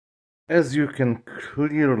As you can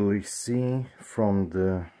clearly see from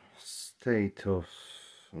the state of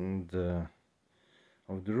the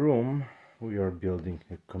room, we are building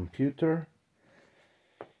a computer.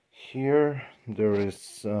 Here there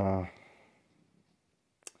is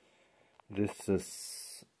this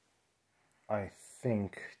is, I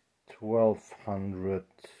think, 1200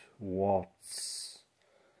 watts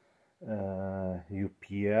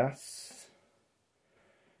UPS.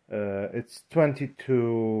 It's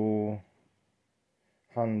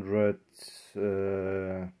 2200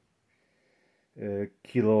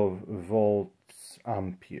 kilovolts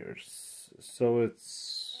amperes, so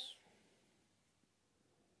it's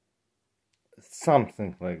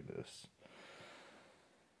something like this.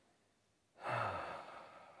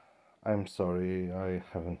 I'm sorry, I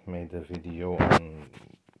haven't made a video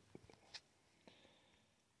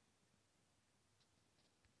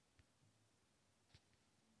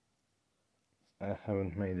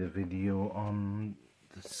on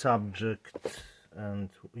the subject and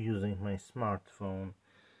using my smartphone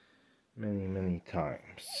many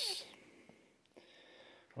times.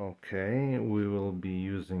 Okay, we will be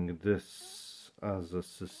using this as a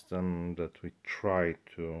system that we try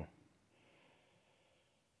to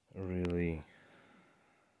really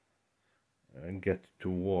get to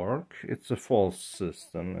work. It's a false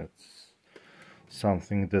system. It's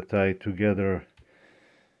something that I together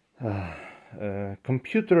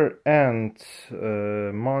computer and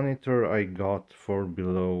monitor I got for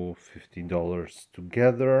below $50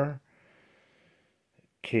 together.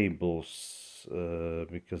 Cables,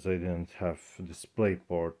 because I didn't have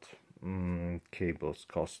DisplayPort, cables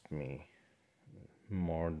cost me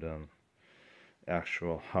more than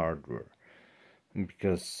actual hardware,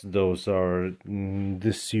 because those are,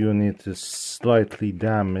 this unit is slightly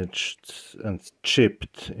damaged and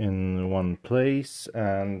chipped in one place,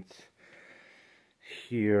 and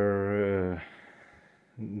here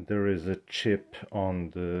there is a chip on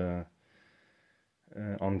the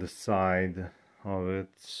side of it.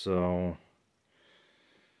 So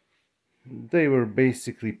they were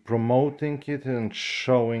basically promoting it and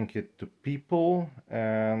showing it to people,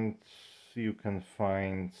 and you can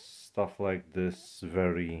find stuff like this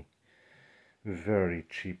very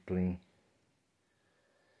cheaply.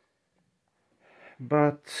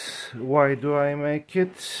 But why do I make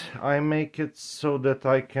it? I make it so that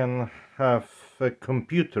I can have a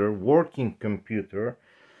computer, working computer,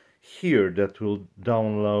 here that will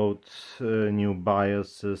download new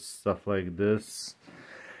BIOSes, stuff like this.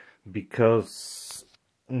 Because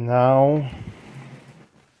now,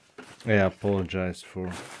 I apologize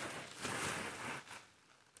for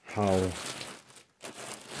how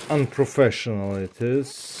unprofessional it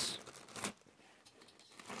is.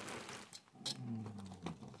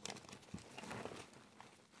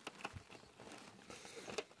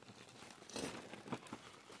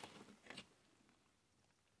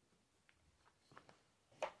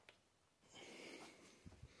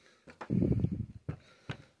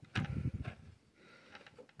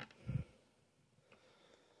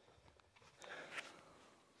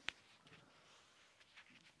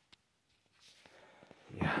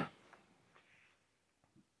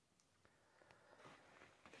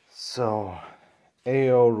 So,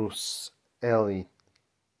 Aorus Elite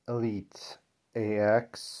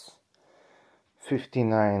AX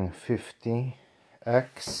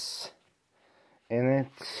 5950X in it,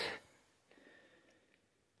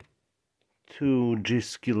 2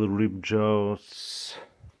 G.SKILL ripjaws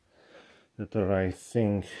that are, I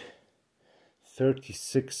think,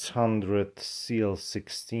 3600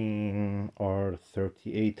 CL16 or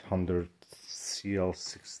 3800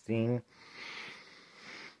 CL16.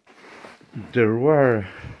 There were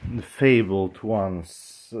the fabled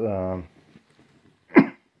ones, you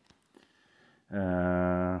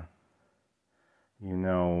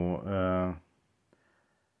know,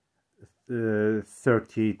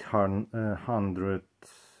 3800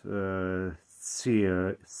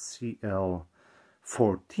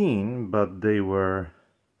 CL14, but they were,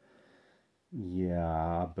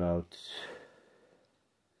 yeah, about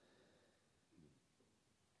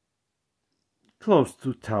close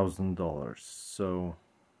to $1,000, so,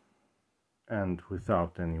 and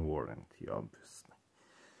without any warranty, obviously.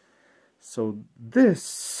 So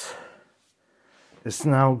this is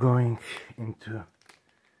now going into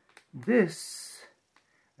this,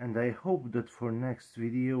 and I hope that for next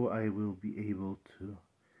video I will be able to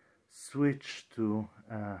switch to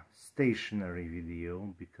a stationary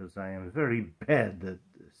video, because I am very bad at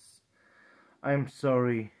this. I'm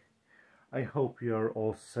sorry. I hope you are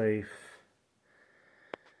all safe.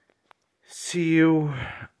 See you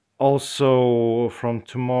Also, from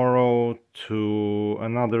tomorrow to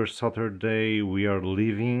another Saturday we are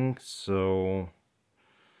leaving, so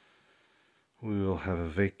we will have a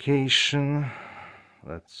vacation.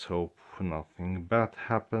 Let's hope nothing bad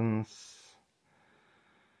happens.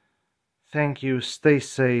 Thank you, stay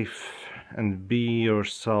safe and be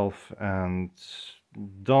yourself, and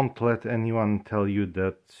don't let anyone tell you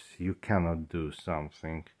that you cannot do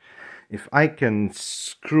something. If I can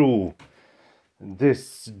screw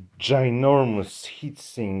this ginormous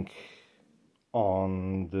heatsink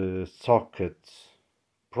on the socket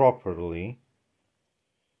properly,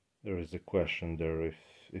 there is a question there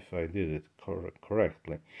if I did it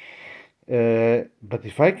correctly. But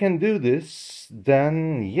if I can do this,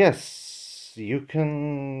 then yes, you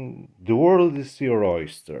can. The world is your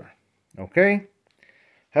oyster. Okay?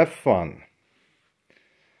 Have fun.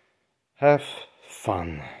 Have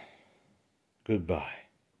fun. Goodbye.